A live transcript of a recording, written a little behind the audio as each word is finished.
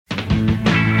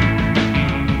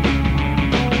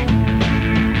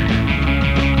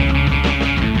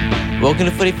Welcome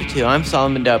to Footy for Two. I'm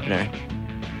Solomon Dubner.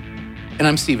 And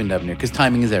I'm Steven Dubner, because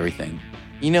timing is everything.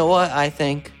 You know what I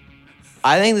think?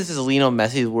 I think this is Lionel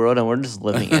Messi's world, and we're just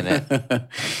living in it.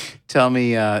 Tell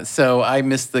me, so I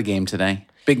missed the game today.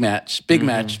 Big match, big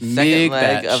match, Second big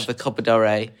leg match. of the Copa del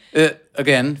Rey.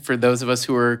 Again, for those of us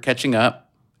who are catching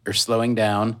up or slowing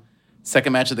down,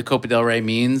 second match of the Copa del Rey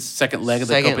means, second leg of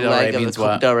the Copa del Rey means the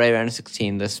Copa what? del Rey round of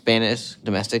 16, the Spanish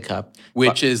domestic cup.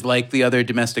 Which is like the other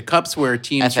domestic cups where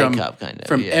teams FA Cup, kind of,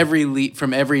 from yeah.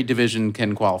 every division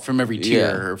can qualify, from every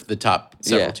tier of the top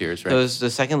several tiers, right? So it was the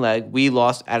second leg. We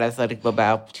lost at Athletic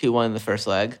Bilbao 2-1 in the first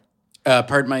leg.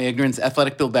 Pardon my ignorance,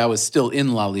 Athletic Bilbao is still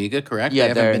in La Liga, correct? Yeah,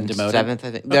 they they're haven't been in demoted. seventh,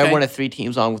 I think. Okay. They're one of three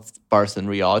teams along with Barca and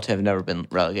Real to have never been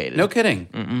relegated. No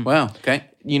kidding. Wow, okay.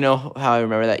 You know how I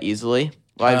remember that easily?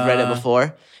 Well, I've read it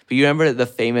before. But you remember the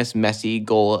famous Messi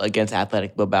goal against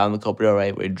Athletic Bilbao in the Copa del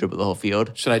Rey where he dribbled the whole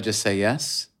field? Should I just say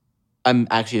yes? I'm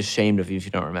actually ashamed of you if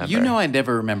you don't remember. You know I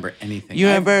never remember anything. You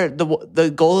remember the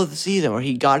goal of the season where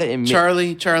he got it in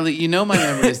Charlie, you know my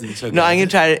memory isn't so good. No, I'm going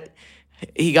to try to...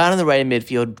 He got on the right in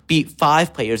midfield, beat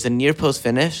 5 players, a near post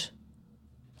finish.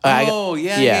 Yeah.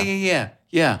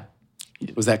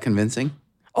 Was that convincing?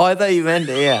 Oh, I thought you meant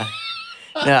it, yeah.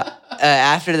 Now,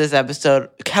 after this episode,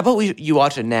 how about you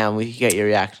watch it now and we can get your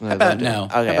reaction? How about now?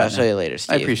 Okay, I'll show you later,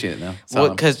 Steve. I appreciate it though.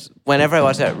 Because whenever I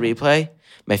watch that replay,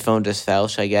 my phone just fell.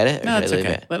 Should I get it? Or No, should it's I leave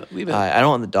okay. it? Leave it. I don't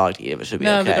want the dog to eat it, but it should be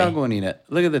No, okay. the dog won't eat it.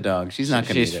 Look at the dog. She's not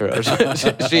going to eat She's it.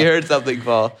 frozen. She heard something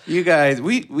fall. You guys,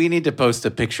 we need to post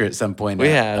a picture at some point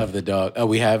of the dog. Oh,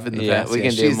 we have in the past? We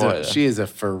can do more. She is a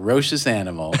ferocious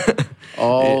animal.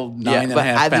 All 9.5 but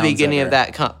at the pounds beginning of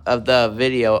her. of the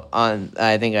video on,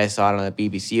 I think I saw it on the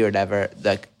BBC or whatever,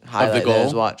 the highlight goal? that I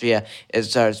was watching, it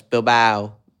starts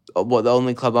Bilbao, the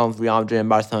only club on with Real Madrid and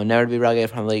Barcelona, never to be relegated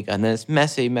from the league, and then it's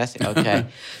Messi. Okay.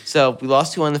 So we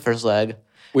lost 2-1 in the first leg.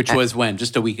 Which was when?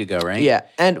 Just a week ago, right? Yeah,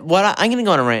 and I'm going to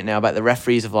go on right now about the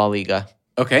referees of La Liga.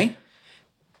 Okay.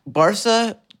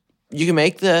 Barca, you can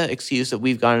make the excuse that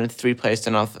we've gotten 3 players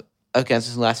sent off against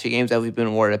us in the last few games that we've been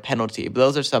awarded a penalty, but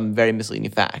those are some very misleading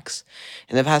facts.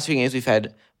 In the past few games, we've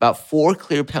had about 4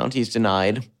 clear penalties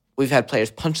denied. We've had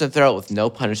players punched in the throat with no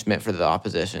punishment for the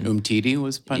opposition. Umtiti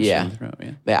was punched in the throat,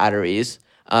 by Aduriz.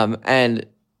 And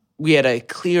we had a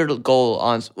clear goal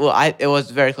on... Well, it was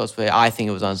very close play. I think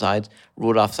it was onside,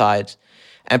 ruled offsides.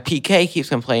 And PK keeps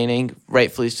complaining,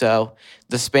 rightfully so.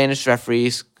 The Spanish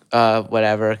referees,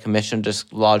 commission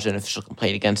just lodged an official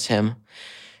complaint against him.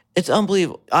 It's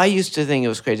unbelievable. I used to think it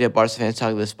was crazy that Barca fans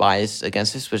talk this bias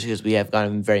against us, especially because we have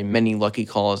gotten very many lucky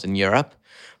calls in Europe.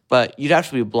 But you'd have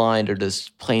to be blind or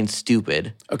just plain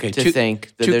stupid to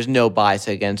think that there's no bias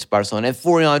against Barcelona. And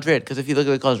for Real Madrid, because if you look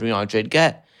at the calls Real Madrid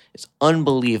get, it's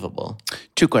unbelievable.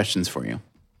 2 questions for you.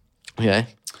 Okay.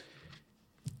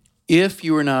 If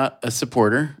you were not a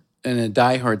supporter and a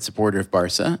diehard supporter of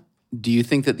Barca, do you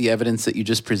think that the evidence that you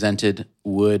just presented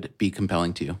would be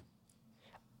compelling to you?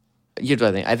 Here's what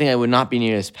I think. I think I would not be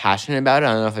near as passionate about it.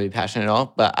 I don't know if I'd be passionate at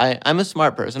all, but I'm a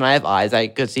smart person. I have eyes. I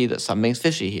could see that something's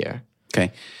fishy here.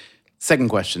 Okay. Second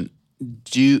question.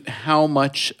 How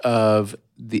much of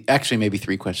the... Actually, maybe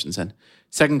 3 questions then.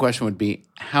 Second question would be,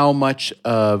 how much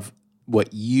of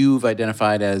what you've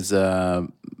identified as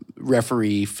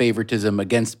referee favoritism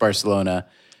against Barcelona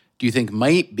do you think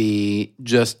might be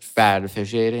just... Bad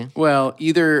officiating? Well,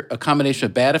 either a combination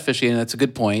of bad officiating, that's a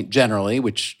good point, generally,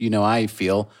 which, I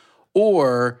feel,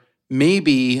 or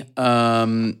maybe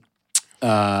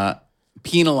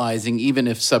penalizing, even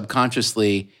if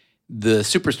subconsciously, the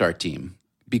superstar team.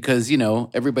 Because,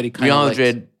 everybody kind of Real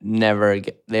Madrid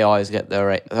they always get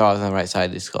they're always on the right side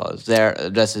of these calls. They're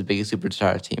just as big a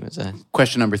superstar team as us.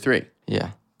 Question number 3.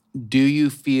 Yeah. Do you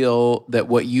feel that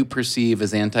what you perceive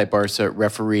as anti-Barca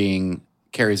refereeing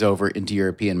carries over into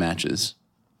European matches?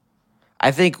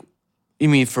 I think, you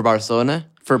mean for Barcelona?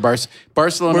 For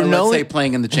Barcelona, let's say,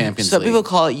 playing in the Champions League. Some people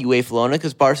call it UEFA-lona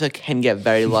because Barca can get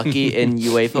very lucky in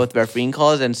UEFA with refereeing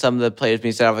calls, and some of the players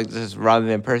being set off like this is Robin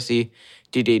Van Persie,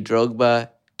 Didier Drogba,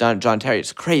 John Terry.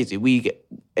 It's crazy.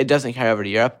 It doesn't carry over to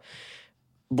Europe.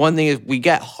 One thing is we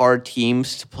get hard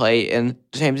teams to play in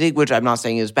the Champions League, which I'm not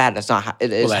saying is bad. That's not.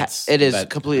 It is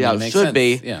completely how it should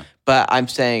be. Yeah. But I'm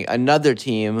saying another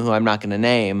team who I'm not going to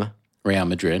name, Real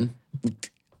Madrid.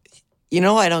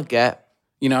 I don't get.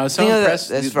 I was so impressed.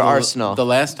 That's for Arsenal. The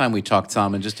last time we talked,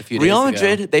 Salman, just a few days ago. Real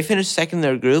Madrid, they finished second in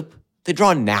their group. They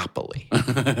draw Napoli.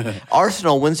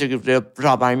 Arsenal wins their group. They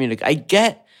draw Bayern Munich. I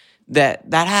get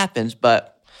that happens,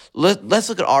 but let's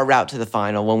look at our route to the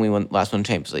final when we last won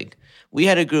Champions League. We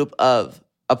had a group of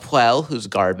Apoel, who's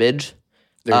garbage,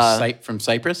 They're from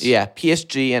Cyprus? Yeah,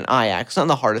 PSG and Ajax. Not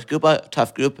the hardest group, a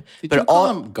tough group. Did but you call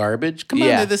them garbage? Come on,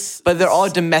 yeah, they're this. but they're all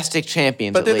domestic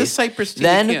champions. But they're the least. Cyprus team.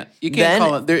 Then you can't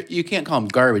call them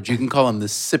garbage. You can call them the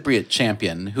Cypriot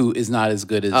champion, who is not as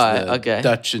good as the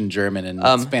Dutch and German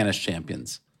and Spanish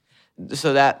champions.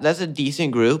 So that's a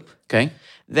decent group. Okay.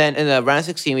 Then in the round of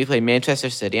 16, we played Manchester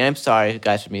City. And I'm sorry,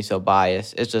 guys, for being so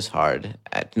biased. It's just hard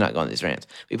to not go on these rants.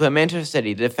 We played Manchester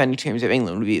City, the defending champions of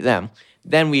England. We beat them.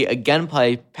 Then we again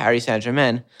play Paris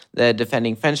Saint-Germain, the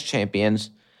defending French champions.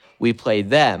 We played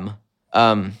them.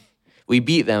 We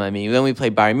beat them, I mean. Then we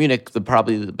played Bayern Munich,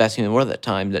 probably the best team in the world at that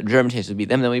time. The German teams would beat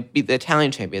them. Then we beat the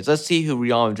Italian champions. Let's see who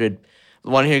Real Madrid...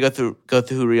 Want to hear go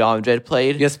through who Real Madrid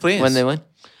played? Yes, please. When they won?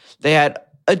 They had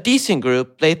a decent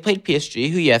group. They played PSG,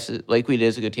 who, yes, like we did,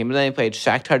 is a good team. But then they played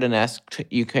Shakhtar Donetsk,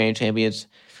 Ukrainian champions,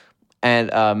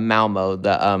 and Malmo,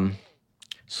 the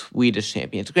Swedish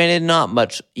champions. Granted, not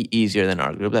much easier than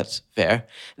our group. That's fair.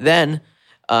 Then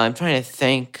I'm trying to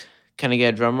think. Can I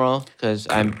get a drum roll? Because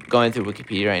I'm going through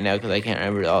Wikipedia right now because I can't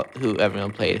remember who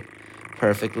everyone played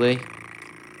perfectly.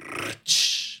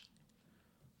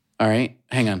 All right.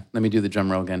 Hang on. Let me do the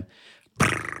drum roll again.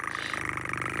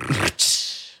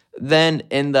 Then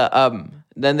in the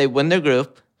then they win their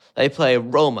group. They play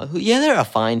Roma, who they're a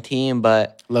fine team,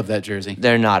 but love that jersey.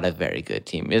 They're not a very good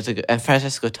team. And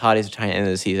Francesco Totti's trying to end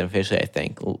the season officially. I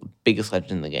think biggest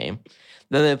legend in the game.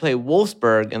 Then they play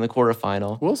Wolfsburg in the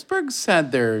quarterfinal. Wolfsburg's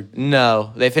had their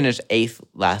they finished 8th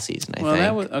last season. I think.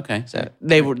 That was okay. So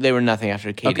they were nothing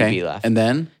after KDB left. And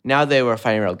then now they were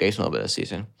fighting relegation a little bit this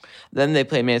season. Then they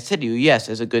play Man City, who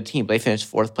is a good team, but they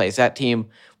finished 4th place. That team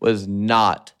was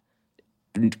not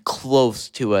close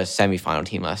to a semifinal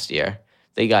team last year.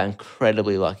 They got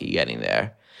incredibly lucky getting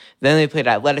there. Then they played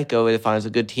Atletico in the finals, a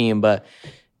good team, but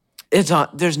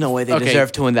there's no way they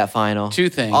deserve to win that final. 2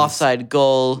 things. Offside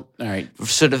goal. All right.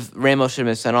 Ramos should have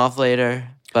been sent off later,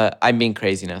 but I'm being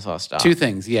crazy now, so I'll stop. 2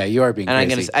 things. Yeah, you are being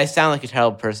crazy. I sound like a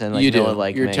terrible person. Like, you do. No one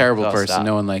likes You're me, a terrible so person. stop.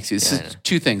 No one likes you. So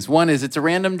 2 things. One is it's a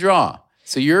random draw.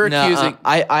 So you're accusing...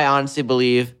 I honestly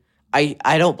believe...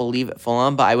 I don't believe it full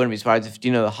on, but I wouldn't be surprised if... Do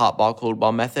you know the hot ball, cold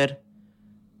ball method?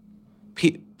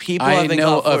 People have been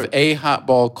know called of a hot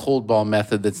ball, cold ball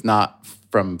method that's not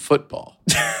from football.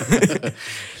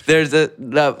 There's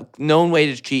the known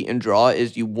way to cheat and draw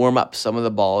is you warm up some of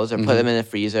the balls or put them in the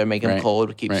freezer, make them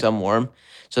cold, keep some warm,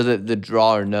 so that the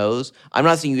drawer knows. I'm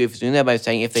not saying UEFA's doing that, but I'm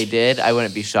saying if they did, I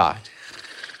wouldn't be shocked.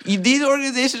 These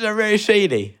organizations are very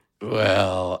shady.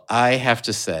 Well, I have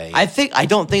to say... I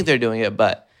don't think they're doing it,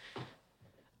 but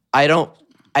I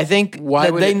think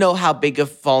that they know how big a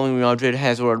following Real Madrid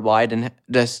has worldwide and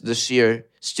the sheer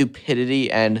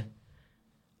stupidity and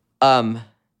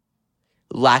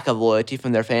lack of loyalty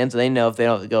from their fans. They know if they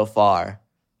don't go far,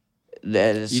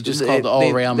 you just called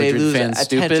all Real Madrid fans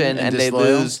stupid and they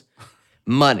lose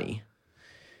money.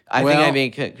 I think I'm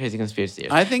being crazy conspiracy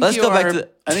theorist. I think Let's you go are. back to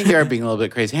I think you are being a little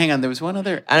bit crazy. Hang on, there was one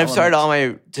other. And I'm sorry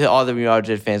to all the Real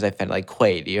Madrid fans I found. Like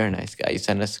Quaid, you're a nice guy. You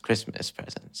send us Christmas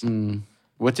presents.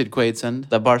 What did Quaid send?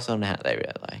 The Barcelona hat I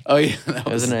really like. Oh yeah, it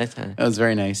was a nice time. That was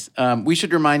very nice. We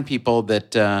should remind people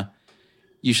that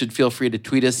you should feel free to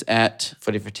tweet us at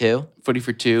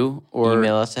Footy4Two, or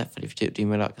email us at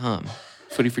footy4two@gmail.com.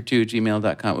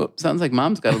 Footy4two@gmail.com. Oh, sounds like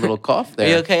Mom's got a little cough there. Are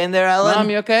you okay in there, Ellen? Mom,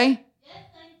 you okay?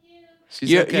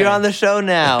 You're on the show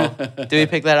now. Did we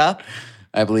pick that up?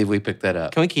 I believe we picked that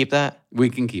up. Can we keep that? We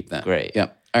can keep that. Great.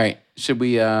 Yep. All right. Should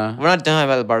we... We're not done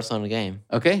about the Barcelona game.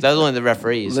 Okay. That was only the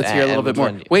referees. Let's hear a little bit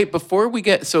more. Wait, before we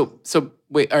get... So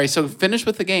wait. All right. So finish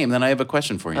with the game. Then I have a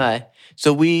question for you. All right.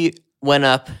 So we went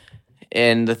up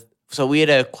So we had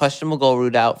a questionable goal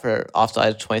ruled out for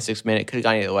offside, 26th minute. Could have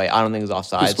gone either way. I don't think it was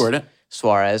offside. Who scored it?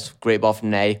 Suarez. Great ball from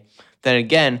Ney. Then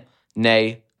again,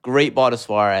 Ney. Great ball to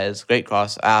Suarez. Great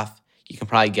cross. You can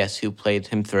probably guess who played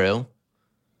him through.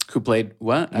 Who played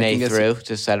what? Ney through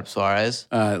to set up Suarez.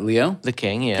 Leo? The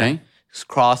king, yeah. Okay.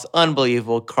 Cross,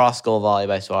 unbelievable. Cross goal volley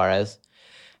by Suarez.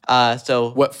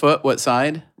 So what foot? What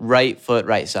side? Right foot,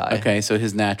 right side. Okay, so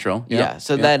his natural. Yep. Yeah.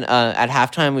 So then at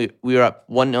halftime, we were up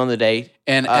 1-0 on the day.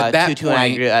 And at that 2-2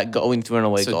 aggregate going through and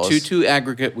away goals. So 2-2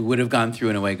 aggregate, we would have gone through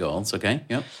and away goals. Okay.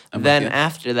 Yep. Then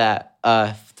after that,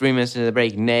 3 minutes into the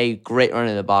break, Ney, great run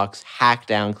in the box, hack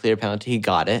down, clear penalty. He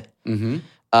got it.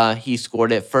 Mm-hmm. He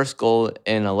scored it, first goal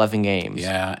in 11 games.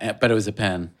 Yeah, but it was a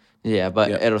pen. Yeah,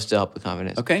 but it'll still help the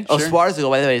confidence. Okay, sure. Suarez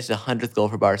goal, by the way, is the 100th goal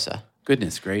for Barca.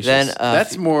 Goodness gracious. Then,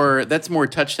 that's more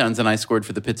touchdowns than I scored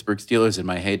for the Pittsburgh Steelers in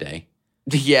my heyday.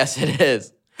 Yes, it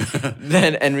is.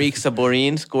 Then Enrique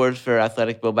Saborín scored for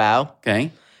Athletic Bilbao.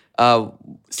 Okay.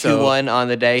 2-1 on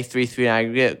the day, 3-3 in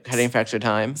aggregate, heading for extra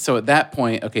time. So at that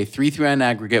point, okay, 3-3 on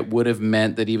aggregate would have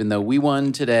meant that even though we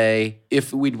won today,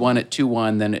 if we'd won at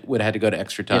 2-1, then it would have had to go to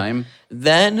extra time.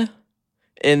 Then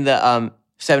in the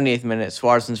 78th minute,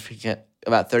 Suarez's free kick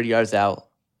about 30 yards out.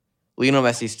 Lionel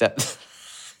Messi steps.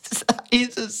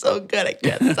 He's just so good. I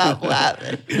can't stop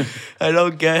laughing. I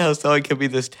don't get how someone can be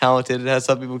this talented and how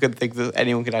some people can think that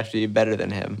anyone can actually be better than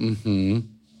him. Mm-hmm.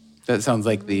 That sounds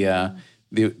like the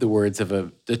words of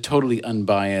a totally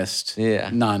unbiased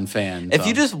non-fan. If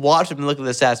you just watch him and look at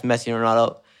the stats, Messi and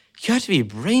Ronaldo, you have to be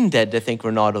brain dead to think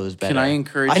Ronaldo is better. Can I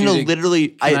encourage I you know to-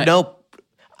 literally, I know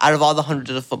out of all the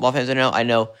hundreds of football fans I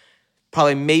know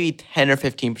probably maybe 10 or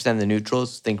 15% of the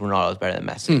neutrals think Ronaldo is better than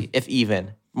Messi, if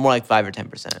even. More like 5 or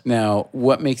 10%. Now,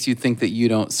 what makes you think that you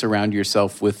don't surround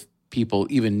yourself with people,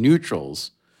 even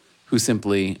neutrals, who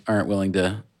simply aren't willing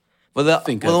to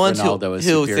think of the ones Ronaldo as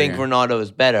who superior? think Ronaldo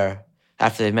is better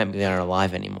after they've met me, they aren't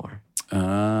alive anymore.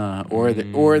 Or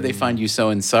they find you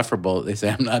so insufferable that they say,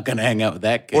 I'm not going to hang out with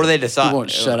that kid. Or they decide. He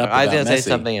won't shut up I was about going to say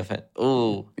Messi. something.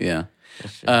 Ooh. Yeah.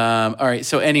 All right.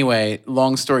 So anyway,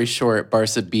 long story short,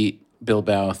 Barca beat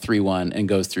Bilbao 3-1 and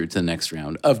goes through to the next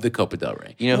round of the Copa del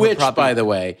Rey. Which, by the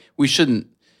way, we shouldn't.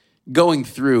 Going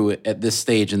through at this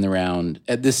stage in the round,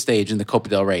 at this stage in the Copa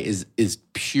del Rey is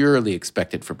purely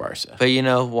expected for Barca. But you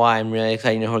know why I'm really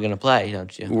excited? You know who we're going to play,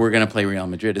 don't you? We're going to play Real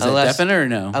Madrid. Is that definite or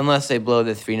no? Unless they blow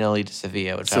the 3-0 lead to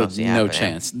Sevilla, which I don't see no happening.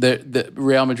 chance. The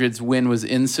Real Madrid's win was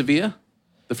in Sevilla,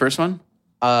 the first one?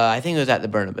 I think it was at the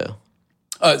Bernabeu.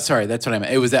 Oh, sorry, that's what I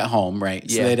meant. It was at home, right?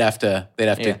 So Yeah. they'd have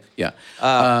to, yeah.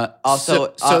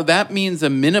 Also, that means a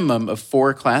minimum of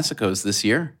 4 Clásicos this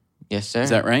year. yes, sir. Is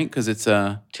that right? Because it's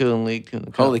 2 in league, 2 in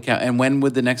the cup. holy cow. And when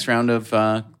would the next round of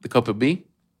the Copa be?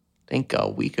 I think a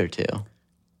week or two.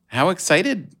 How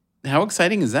exciting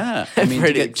is that? I mean, to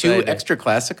Pretty get 2 excited. extra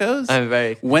Clásicos? I'm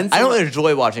very. When's I the- don't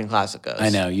enjoy watching Clásicos. I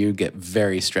know, you get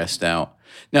very stressed out.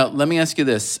 Now, let me ask you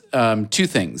this. 2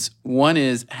 things. One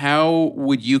is, how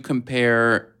would you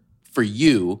compare, for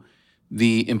you,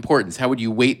 the importance? How would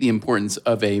you weight the importance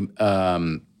of a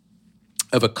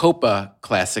Copa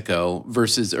Clásico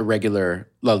versus a regular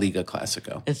La Liga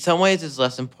Clásico? In some ways, it's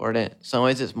less important. Some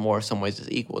ways, it's more. Some ways, it's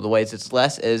equal. The ways it's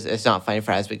less is it's not fighting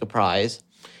for as big a prize.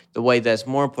 The way that's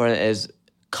more important is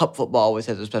cup football always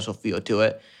has a special feel to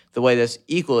it. The way that's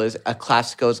equal is a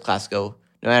Clásico is Clásico.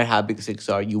 No matter how big the stakes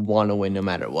are, you want to win no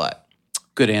matter what.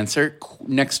 Good answer.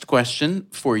 Next question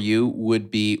for you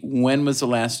would be, when was the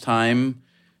last time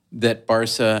that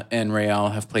Barca and Real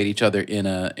have played each other in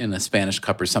a Spanish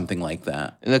Cup or something like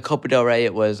that? In the Copa del Rey,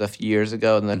 it was a few years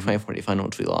ago in the 2040 final,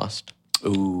 which we lost.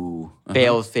 Ooh.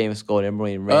 Bale's famous goal,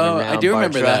 everybody ran Oh, around I do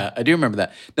remember Bartra. that. I do remember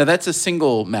that. Now, that's a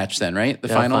single match then, right? The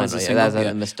final is a yeah, single? that's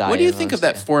a Mestalla What do you think of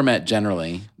that ones, yeah. format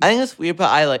generally? I think it's weird, but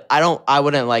I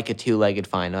wouldn't like a 2-legged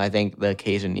final. I think the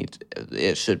occasion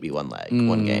it should be one leg,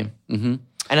 one game. Mm-hmm.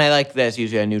 And I like that it's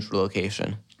usually a neutral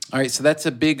location. All right, so that's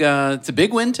a big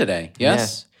win today.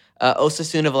 Yes?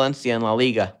 Osasuna Valencia in La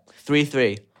Liga,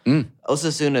 3-3.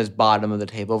 Osasuna is bottom of the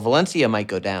table. Valencia might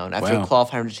go down after Wow.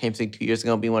 qualifying for Champions League 2 years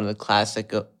ago and being one of the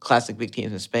classic big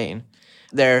teams in Spain.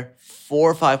 They're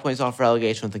 4 or 5 points off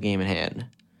relegation with the game in hand.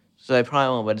 So they probably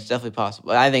won't, but it's definitely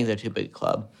possible. I think they're too big a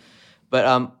club.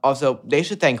 But also, they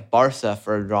should thank Barca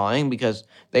for drawing because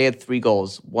they had 3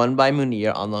 goals. One by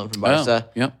Munir on loan from Barca.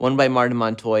 yep. One by Martin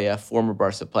Montoya, former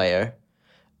Barca player,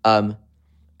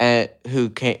 and who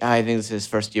came, I think this is his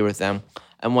first year with them.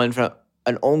 And one from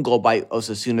an own goal by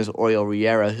Osasuna's Oriol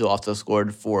Riera, who also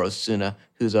scored for Osasuna,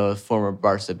 who's a former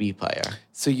Barca B player.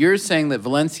 So you're saying that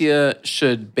Valencia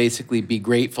should basically be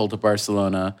grateful to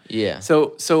Barcelona. Yeah.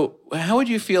 So how would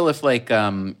you feel if, like,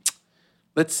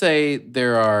 let's say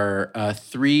there are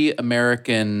 3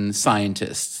 American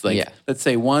scientists. Like, Yeah. let's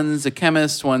say one's a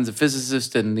chemist, one's a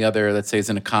physicist, and the other, let's say, is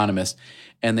an economist.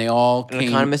 And they all An came...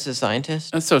 economist is a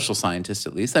scientist? A social scientist,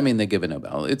 at least. I mean, they give a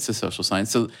Nobel. It's a social science.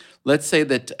 So let's say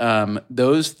that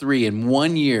those 3 in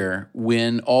 1 year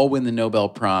win the Nobel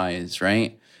Prize,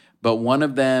 right? But one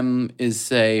of them is,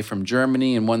 say, from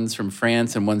Germany, and one's from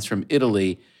France, and one's from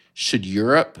Italy. Should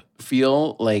Europe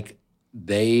feel like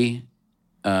they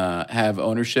have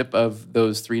ownership of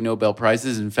those 3 Nobel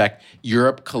Prizes? In fact,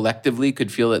 Europe collectively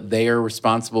could feel that they are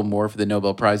responsible more for the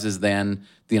Nobel Prizes than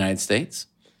the United States?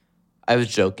 I was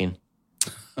joking.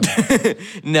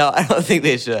 No, I don't think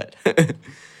they should.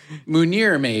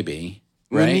 Munir, maybe,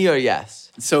 right? Munir,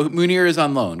 yes. So Munir is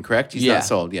on loan, correct? He's Yeah. not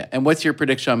sold yet. And what's your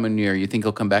prediction on Munir? You think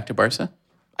he'll come back to Barca?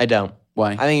 I don't.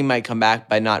 Why? I think he might come back,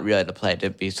 but not really to play, to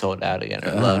be sold out again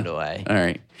or loaned away. All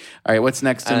right. What's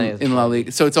next I think it's in La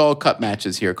Liga? So it's all cup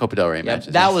matches here, Copa del Rey Yeah,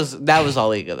 matches. that was La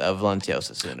Liga, though, Valencia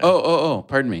Osasuna. Oh,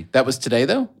 pardon me. That was today,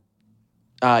 though?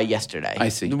 Yesterday. I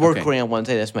see. We're Okay. recording on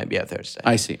Wednesday. This might be out Thursday.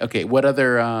 I see. Okay. What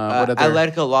other?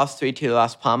 Atletico lost 3-2 to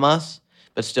Las Palmas,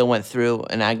 but still went through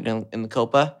an act in the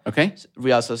Copa. Okay.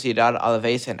 Real Sociedad,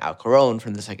 Alaves, and Alcorón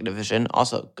from the second division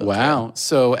also go Wow.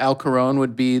 So Alcorón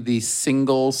would be the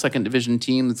single second division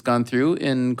team that's gone through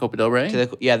in Copa del Rey. through.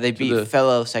 They beat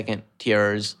fellow second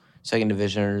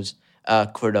divisioners,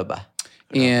 Cordoba.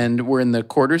 And we're in the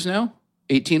quarters now.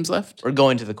 8 teams left. We're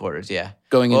going to the quarters, yeah.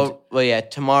 Well,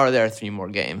 tomorrow there are 3 more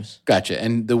games. Gotcha.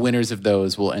 And the winners of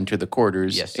those will enter the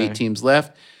quarters. Yes, sir. 8 teams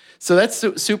left. So that's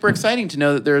super exciting to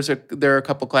know that there are a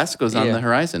couple Clásicos on the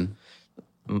horizon.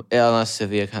 Unless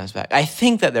Sevilla comes back. I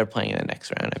think that they're playing in the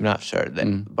next round. I'm not sure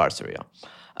that Barca Real.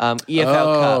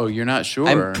 EFL Cup. Oh, you're not sure.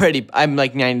 I'm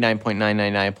like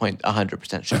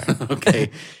 99.999.100% sure. Okay.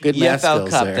 Good math EFL skills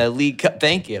Cup, there. the League Cup.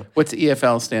 Thank you. What's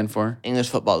EFL stand for? English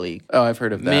Football League. Oh, I've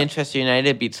heard of that. Manchester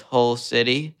United beats Hull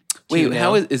City. Wait, 2-0.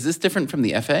 how is this different from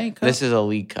the FA Cup? This is a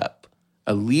League Cup.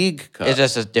 A League Cup. It's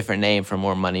just a different name for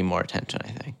more money, more attention, I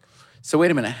think. So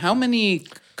wait a minute. How many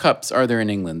cups are there in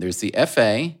England? There's the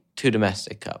FA. 2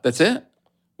 domestic cups. That's it?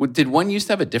 Did one used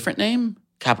to have a different name?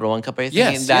 Capital One Cup, I think.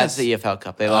 Yes, That's yes. the EFL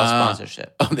Cup. They lost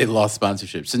sponsorship. Oh, they lost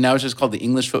sponsorship. So now it's just called the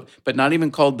English foot, but not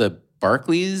even called the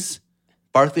Barclays.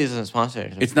 Barclays isn't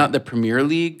sponsored. It's not the Premier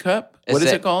League Cup. What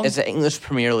is it called? It's the English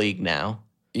Premier League now.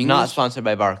 Not English? sponsored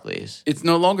by Barclays. It's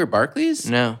no longer Barclays?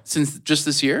 No. Since just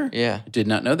this year? Yeah. I did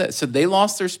not know that. So they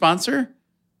lost their sponsor?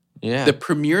 Yeah. The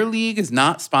Premier League is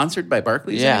not sponsored by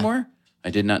Barclays anymore?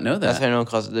 I did not know that. That's why no one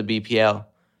calls it the BPL.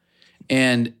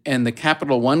 And the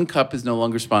Capital One Cup is no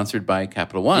longer sponsored by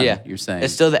Capital One, you're saying.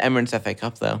 It's still the Emirates FA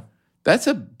Cup, though. That's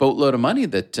a boatload of money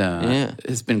that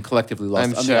has been collectively lost.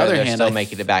 I'm On sure the other they're hand, still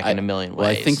making it back in a million Well,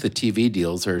 I ways. think the TV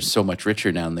deals are so much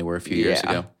richer now than they were a few years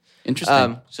Yeah. ago.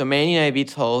 Interesting. So Man United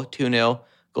beats Hull 2-0.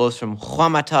 Goals from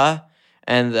Juan Mata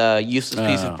and the useless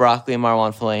piece of broccoli,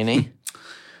 Marwan Fellaini.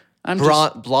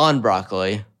 Blonde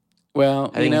broccoli.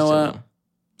 Well, you know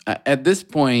what? At this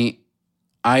point,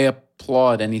 I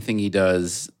applaud anything he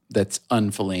does that's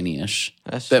un-Fellaini-ish.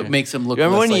 That's that true. makes him look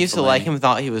Remember less when you like used to like Fellaini. him,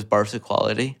 thought he was Barca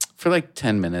quality? For like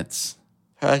 10 minutes.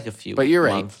 For like a few But you're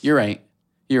right. months. You're right.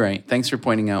 You're right. Thanks for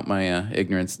pointing out my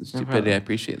ignorance and stupidity. I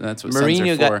appreciate that. That's what sons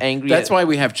Mourinho are got for. angry That's at- why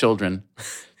we have children.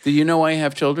 Do you know why you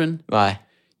have children? Why?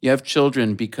 You have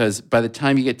children because by the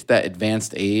time you get to that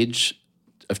advanced age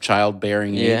of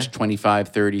childbearing Yeah. age, 25,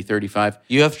 30, 35,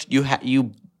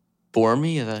 You bore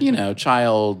me? Is that, you know,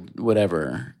 child,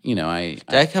 whatever, you know, did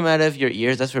that come out of your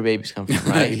ears? That's where babies come from,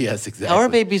 right? yes, exactly. How are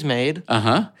babies made?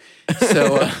 Uh-huh.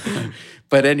 So,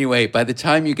 but anyway, by the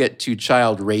time you get to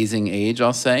child raising age,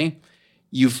 I'll say,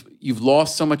 you've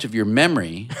lost so much of your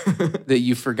memory that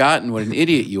you've forgotten what an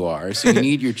idiot you are. So you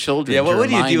need your children. Yeah, what to would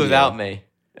you remind do without me?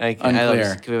 Like,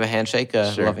 Unclear. Can we have a handshake,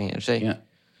 a Sure. loving handshake? Yeah.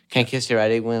 Can't kiss your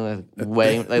wedding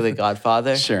ring like the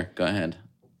Godfather. Sure, go ahead.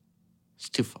 It's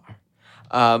too far.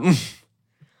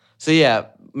 So yeah,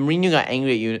 Mourinho got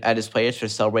angry at his players for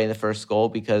celebrating the first goal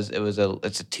because it's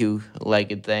a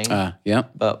 2-legged thing. Yeah.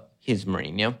 But he's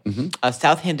Mourinho.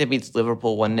 Southampton beats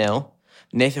Liverpool 1-0.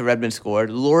 Nathan Redmond scored.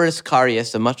 Loris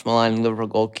Karius, the much maligned Liverpool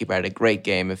goalkeeper, had a great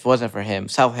game. If it wasn't for him,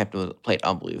 Southampton played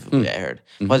unbelievably, I heard.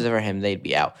 If it wasn't for him, they'd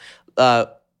be out.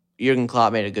 Jurgen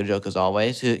Klopp made a good joke as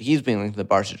always. He's being linked to the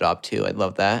Barca job too. I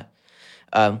love that.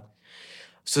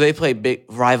 So they play big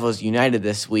rivals United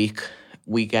this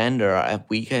weekend or a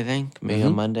week, I think. Maybe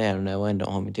on Monday. I don't know when. Don't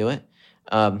hold me to it.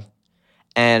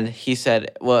 And he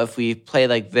said, well, if we play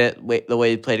like that, the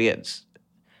way we played against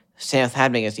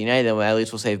Southampton against United, then at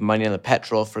least we'll save money on the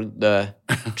petrol for the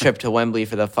trip to Wembley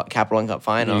for the Capital One Cup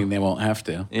final. I mean, they won't have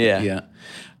to. Yeah. Yeah.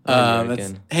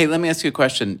 Jurgen. Hey, let me ask you a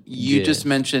question. You just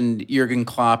mentioned Jurgen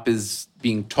Klopp is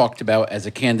being talked about as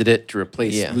a candidate to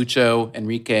replace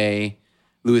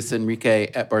Luis Enrique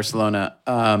at Barcelona.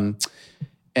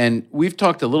 And we've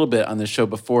talked a little bit on the show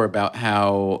before about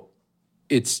how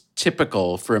it's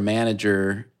typical for a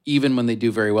manager, even when they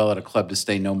do very well at a club, to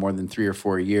stay no more than 3 or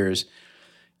 4 years.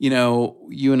 You know,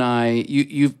 you and I,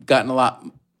 you've gotten a lot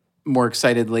more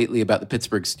excited lately about the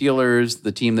Pittsburgh Steelers,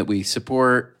 the team that we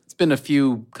support. It's been a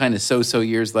few kind of so-so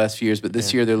years, last few years, but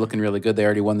this year they're looking really good. They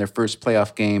already won their first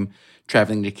playoff game,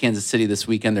 traveling to Kansas City this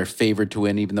weekend. They're favored to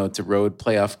win, even though it's a road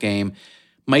playoff game.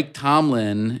 Mike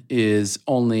Tomlin is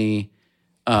only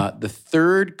the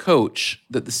third coach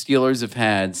that the Steelers have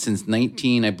had since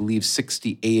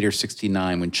 68 or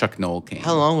 69 when Chuck Noll came.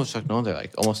 How long was Chuck Noll there?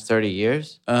 Like almost 30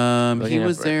 years? He Looking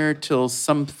was up- there till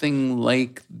something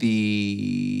like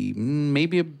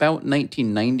maybe about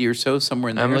 1990 or so, somewhere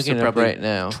in there. I'm looking so it up probably right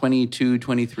now. 22,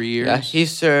 23 years. Yeah, he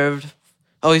served.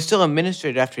 Oh, he's still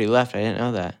administrator after he left. I didn't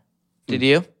know that. Did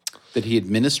you? That he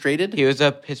administrated? He was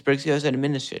a Pittsburgh Steelers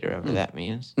administrator, whatever that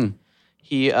means.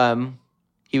 He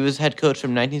was head coach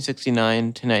from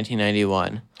 1969 to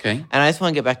 1991. Okay. And I just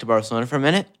want to get back to Barcelona for a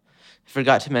minute. I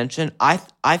forgot to mention, I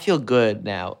feel good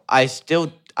now. I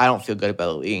don't feel good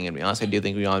about the league, to be honest. I do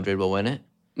think Real Madrid will win it.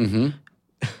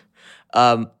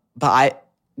 But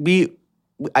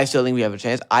I still think we have a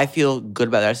chance. I feel good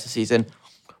about the rest of the season.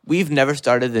 We've never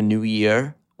started the new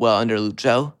year well under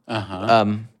Lucho.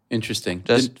 Interesting.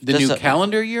 Just The new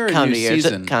calendar year or calendar new year,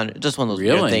 season? just one of those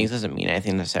Really? weird things. Doesn't mean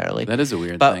anything necessarily. That is a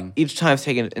weird But thing. each time I've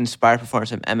taken inspired performance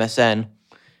from MSN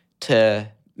to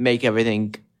make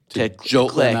everything to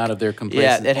Jolt click. them out of their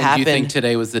complacency. Yeah, it and happened. do you think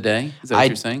today was the day? Is that what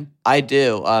you're saying? I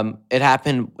do. It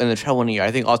happened in the treble year.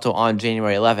 I think also on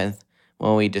January 11th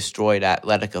when we destroyed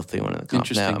Atletico 3-1 in the Cup.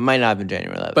 Interesting. Now, it might not have been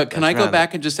January 11th. But can I go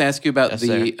back and just ask you about the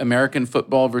sir. American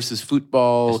football versus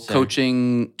football Yes, sir.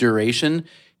 coaching duration?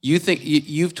 You think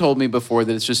you've told me before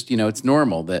that it's just it's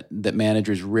normal that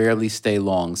managers rarely stay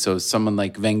long. So someone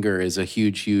like Wenger is a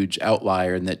huge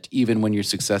outlier, and that even when you're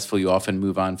successful, you often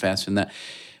move on faster than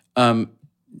that.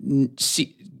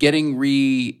 Getting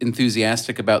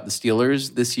enthusiastic about the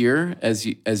Steelers this year, as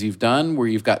you've done, where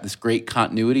you've got this great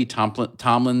continuity.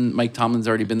 Mike Tomlin's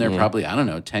already been there probably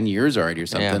 10 years already or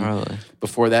something. Yeah, probably.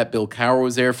 Before that, Bill Cowher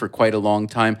was there for quite a long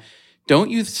time. Do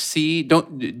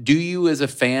you as a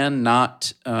fan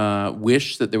not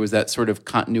wish that there was that sort of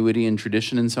continuity and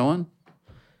tradition and so on?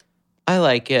 I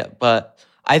like it, but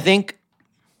I think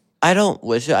I don't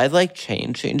wish it. I like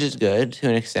change. Change is good to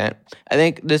an extent. I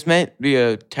think this might be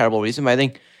a terrible reason, but I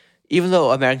think even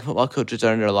though American football coaches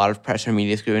are under a lot of pressure and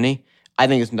media scrutiny, I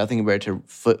think it's nothing compared to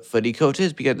footy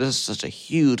coaches because this is such a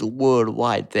huge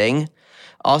worldwide thing.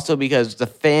 Also because the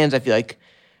fans, I feel like,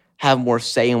 have more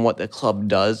say in what the club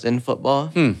does in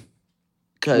football.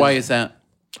 Why is that?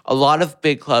 A lot of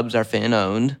big clubs are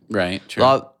fan-owned. Right,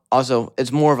 true. Also,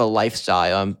 it's more of a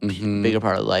lifestyle, bigger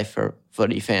part of life for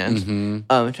footy fans.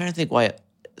 I'm trying to think why.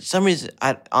 For some reason,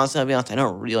 I'll be honest, I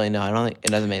don't really know. I don't think it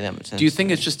doesn't make that much sense. Do you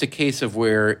think it's just a case of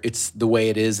where it's the way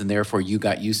it is, and therefore you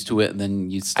got used to it, and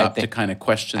then you stopped to kind of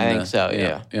question? I think so.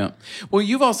 Yeah. Well,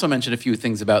 you've also mentioned a few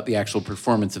things about the actual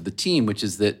performance of the team, which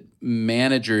is that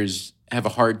managers have a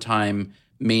hard time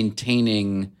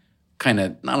maintaining kind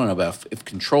of, I don't know about if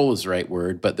control is the right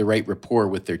word, but the right rapport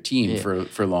with their team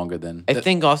for longer than. I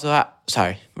think also,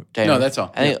 sorry. No, that's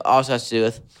all. I think it also has to do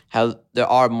with how there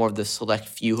are more of the select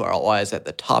few who are always at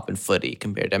the top in footy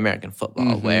compared to American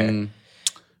football, where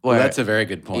that's a very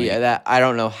good point. Yeah, that I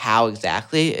don't know how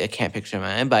exactly. I can't picture in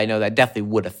my mind, but I know that definitely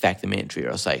would affect the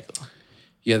managerial cycle.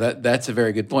 Yeah, that's a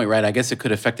very good point, right? I guess it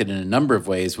could affect it in a number of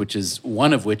ways,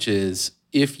 one of which is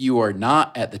if you are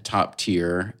not at the top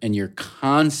tier and you're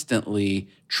constantly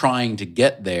trying to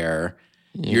get there,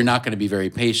 you're not going to be very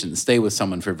patient and stay with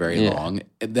someone for very long.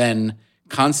 Then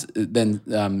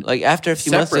like after a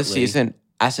few months this season,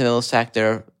 Aston Villa sacked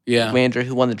their manager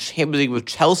who won the Champions League with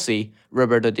Chelsea,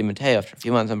 Roberto Di Matteo, after a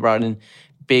few months, and brought in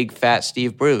big fat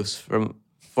Steve Bruce from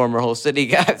former Hull City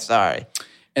guy. Sorry.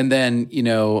 And then,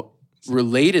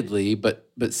 relatedly,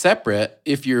 but separate,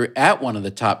 if you're at one of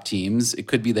the top teams, it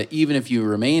could be that even if you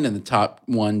remain in the top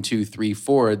 1, 2, 3,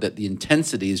 4, that the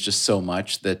intensity is just so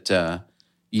much that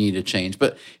you need to change.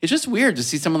 But it's just weird to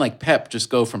see someone like Pep just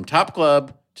go from top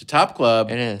club to top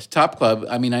club It is. to top club.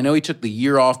 I mean, I know he took the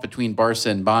year off between Barca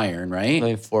and Bayern, right?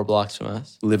 Living 4 blocks from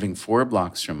us. Living 4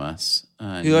 blocks from us.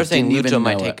 People are saying didn't even Lucho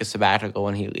might know take it. a sabbatical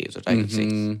when he leaves, which I can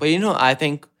see. But I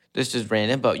think this is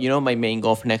random, but my main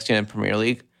goal for next year in the Premier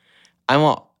League? I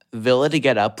want Villa to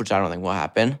get up, which I don't think will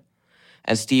happen,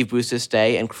 and Steve Bruce to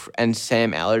stay, and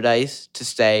Sam Allardyce to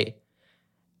stay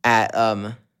at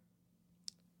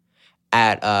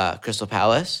Crystal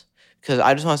Palace, because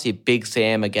I just want to see Big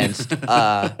Sam against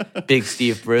Big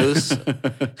Steve Bruce,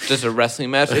 just a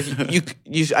wrestling match.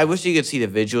 I wish you could see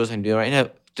the visuals I'm doing right now.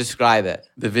 Describe it.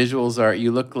 The visuals are,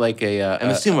 you look like I'm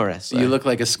a sumo wrestler. You look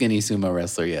like a skinny sumo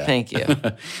wrestler, yeah. Thank you.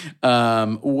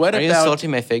 What Are you about...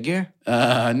 insulting my figure?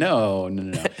 No.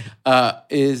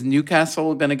 Is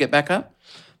Newcastle going to get back up?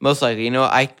 Most likely.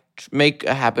 I make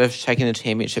a habit of checking the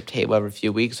championship table every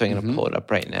few weeks, so I'm going to pull it up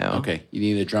right now. Okay. You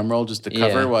need a drum roll just to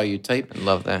cover while you type? I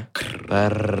love that.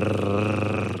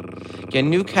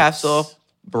 Newcastle...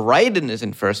 Brighton is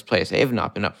in first place. They have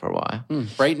not been up for a while.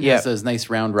 Brighton has those nice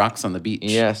round rocks on the beach.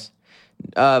 Yes.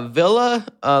 Villa,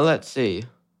 let's see.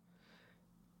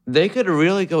 They could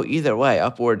really go either way,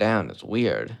 up or down. It's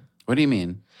weird. What do you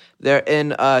mean? They're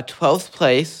in 12th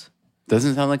place.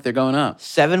 Doesn't sound like they're going up.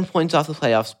 7 points off the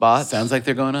playoff spot. Sounds like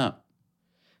they're going up.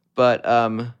 But,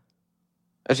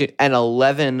 actually, and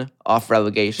 11 off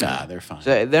relegation. Nah, they're fine.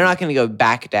 So they're not going to go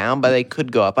back down, but they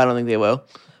could go up. I don't think they will.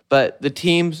 But the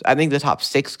teams, I think the top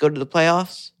 6 go to the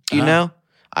playoffs. Do you know?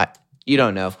 You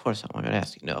don't know. Of course, I'm not going to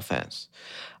ask you. No offense.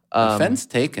 Offense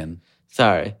taken.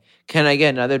 Sorry. Can I get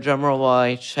another drum roll while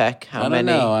I check how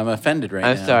many? I don't know. I'm offended right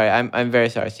now. I'm sorry. I'm very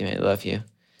sorry, Steven. I love you.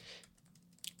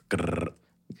 Grrr.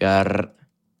 Grrr.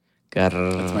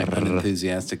 Grrr. That's my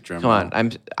unenthusiastic drum Come roll.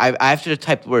 on. I have to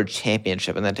type the word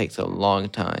championship, and that takes a long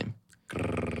time.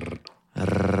 Grrr.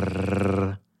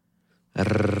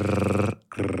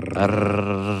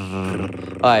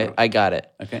 I got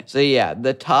it. Okay. So yeah,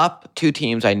 the top 2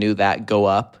 teams I knew that go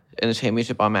up in the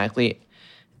championship automatically,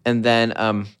 and then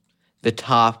the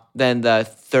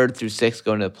 3rd through 6th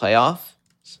go into the playoffs.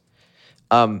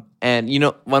 And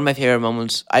one of my favorite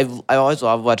moments, I always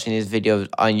love watching these videos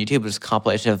on YouTube. It's a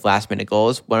compilation of last minute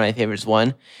goals. One of my favorites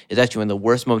is actually one of the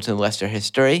worst moments in Leicester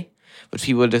history, which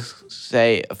people would just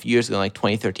say a few years ago, like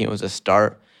 2013 was the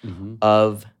start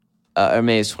of, or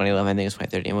maybe it's 2011, I think it's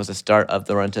 2013, was the start of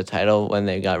the run to the title when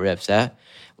they got really upset.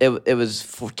 It was,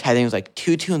 I think it was like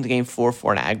 2-2 in the game,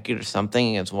 4-4 in aggregate or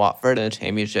something against Watford in the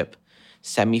championship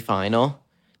semi-final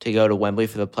to go to Wembley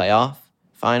for the playoff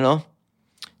final.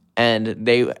 And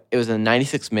it was a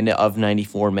 96th minute of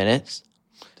 94 minutes.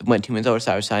 It went 2 minutes over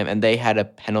stoppage time, and they had a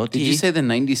penalty. Did you say the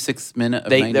 96th minute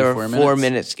of 94 minutes? There were 4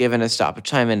 minutes given a stoppage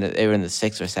time, and they were in the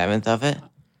 6th or 7th of it.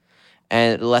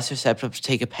 And Leicester stepped up to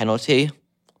take a penalty,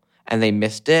 and they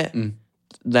missed it.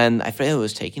 Then I forget who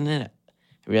was taking it.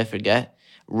 I really forget.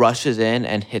 Rushes in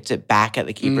and hits it back at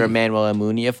the keeper, Manuel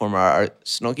Almunia, former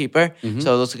Arsenal keeper. So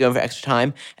it looks like going for extra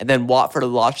time. And then Watford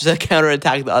launches a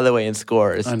counterattack the other way and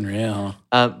scores. Unreal.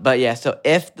 But yeah, so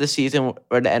if the season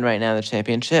were to end right now in the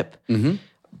championship,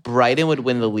 Brighton would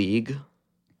win the league.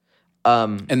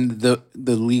 And the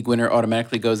league winner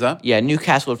automatically goes up? Yeah,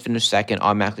 Newcastle would finish second,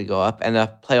 automatically go up. And the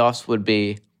playoffs would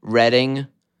be Reading,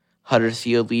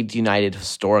 Huddersfield, Leeds United,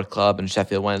 Historic Club, and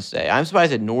Sheffield Wednesday. I'm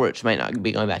surprised that Norwich might not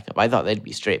be going back up. I thought they'd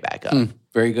be straight back up.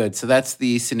 Very good. So that's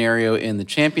the scenario in the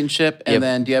championship. And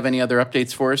then do you have any other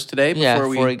updates for us today? Before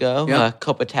we go, Yeah.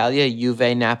 Coppa Italia,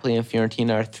 Juve, Napoli, and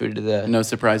Fiorentina are through to the... No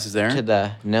surprises there?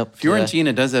 Nope.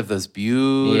 Fiorentina does have those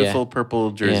beautiful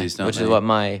purple jerseys, don't which they? is what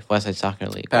my Westside Soccer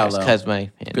League Paolo. because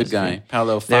my Good guy.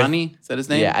 Paolo Fani, is that his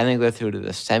name? Yeah, I think they're through to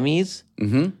the semis.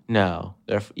 No,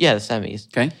 the semis.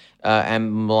 Okay.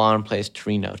 And Milan plays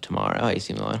Torino tomorrow.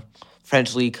 AC Milan.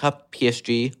 French League Cup,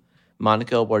 PSG,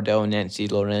 Monaco, Bordeaux, and Nancy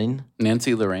Lorraine.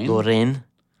 Nancy Lorraine? Lorraine.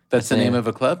 That's the name of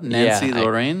a club? Nancy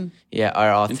Lorraine? Yeah,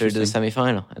 are all through to the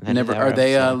semifinal. And then Are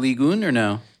they Ligue 1 or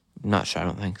no? I'm not sure. I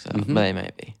don't think so, but they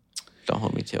might be. Don't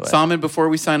hold me to it. Salman, before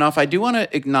we sign off, I do want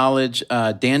to acknowledge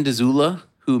Dan DeZula,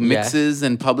 who mixes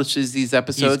and publishes these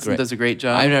episodes and does a great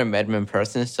job. I've never met him in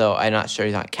person, so I'm not sure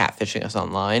he's not catfishing us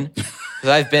online. Because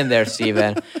I've been there,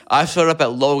 Steven. I showed up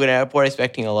at Logan Airport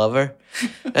expecting a lover.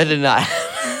 That did not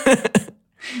happen.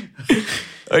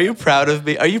 Are you proud of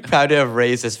me? Are you proud to have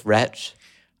raised this wretch?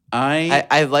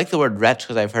 I like the word wretch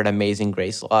because I've heard Amazing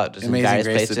Grace a lot. Just Amazing in various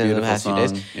Grace places is a in the beautiful past few song.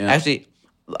 days. Yeah. Actually,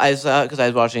 I saw it because I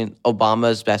was watching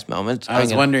Obama's Best Moments. I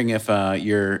was wondering if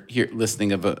your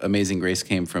listening of Amazing Grace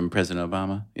came from President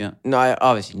Obama. Yeah. No, I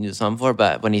obviously knew the song before,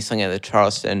 but when he sang at the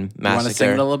Charleston Massacre. You want to sing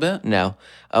it a little bit? No.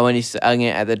 When he sang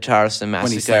it at the Charleston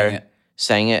Massacre.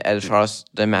 Sang it at the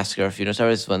Charleston Massacre funeral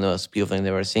service. It's one of the most beautiful things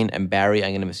I've ever seen. And Barry, I'm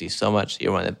going to miss you so much.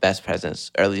 You're one of the best presidents,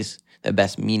 or at least the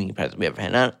best meaning president we ever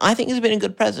had. And I think he's been a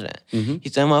good president.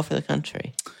 He's done well for the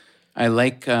country. I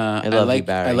like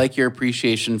your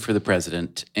appreciation for the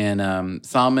president. And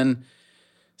Salman,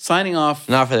 signing off.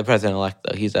 Not for the president-elect,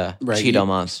 though. He's a Cheeto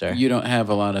monster. You don't have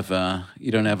a lot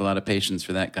of patience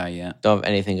for that guy yet. Don't have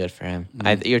anything good for him.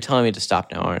 You're telling me to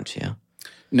stop now, aren't you?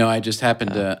 No, I just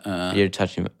happened to. You're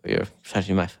touching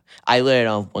my. I literally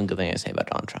don't have one good thing to say about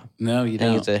Donald Trump. No, you I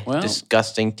think don't. he's a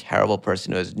disgusting, terrible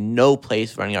person who has no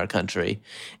place running our country,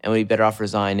 and would be better off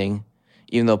resigning.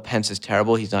 Even though Pence is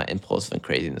terrible, he's not impulsive and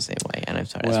crazy in the same way. And I'm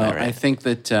sorry, that's my rant. I think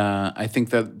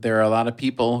that there are a lot of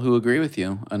people who agree with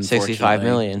you. Unfortunately, 65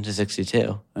 million to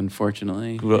 62.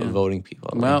 Unfortunately, voting people.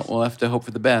 Well, we'll have to hope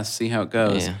for the best. See how it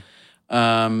goes.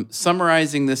 Yeah.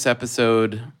 Summarizing this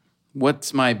episode,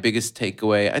 what's my biggest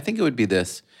takeaway? I think it would be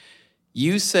this.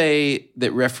 You say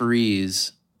that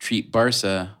referees treat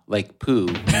Barca like poo.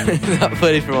 Not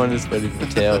funny for one, it's funny for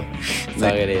two. It's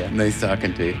not a good idea. Nice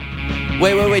talking to you.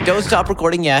 Wait. Don't stop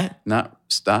recording yet. Not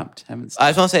stopped. Haven't stopped. I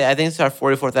just want to say, I think it's our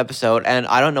 44th episode, and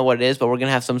I don't know what it is, but we're going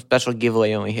to have some special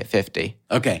giveaway when we hit 50.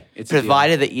 Okay. It's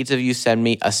provided that each of you send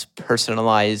me a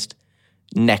personalized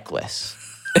necklace.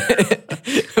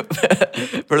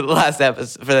 For the last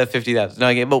episode, for the 50th episode. No,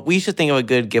 okay, but we should think of a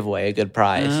good giveaway, a good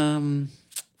prize.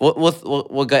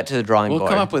 We'll get to the drawing board. We'll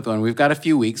come up with one. We've got a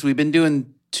few weeks. We've been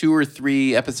doing 2 or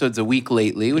 3 episodes a week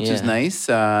lately, which is Yeah. nice.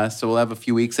 So we'll have a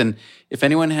few weeks. And if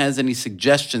anyone has any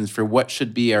suggestions for what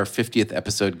should be our 50th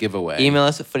episode giveaway, Email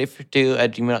us at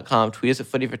footyfor2@gmail.com, tweet us at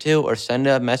footyfor2, or send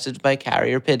a message by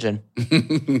carrier pigeon.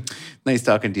 nice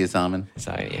talking to you, Solomon.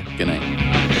 Sorry, you. Good night.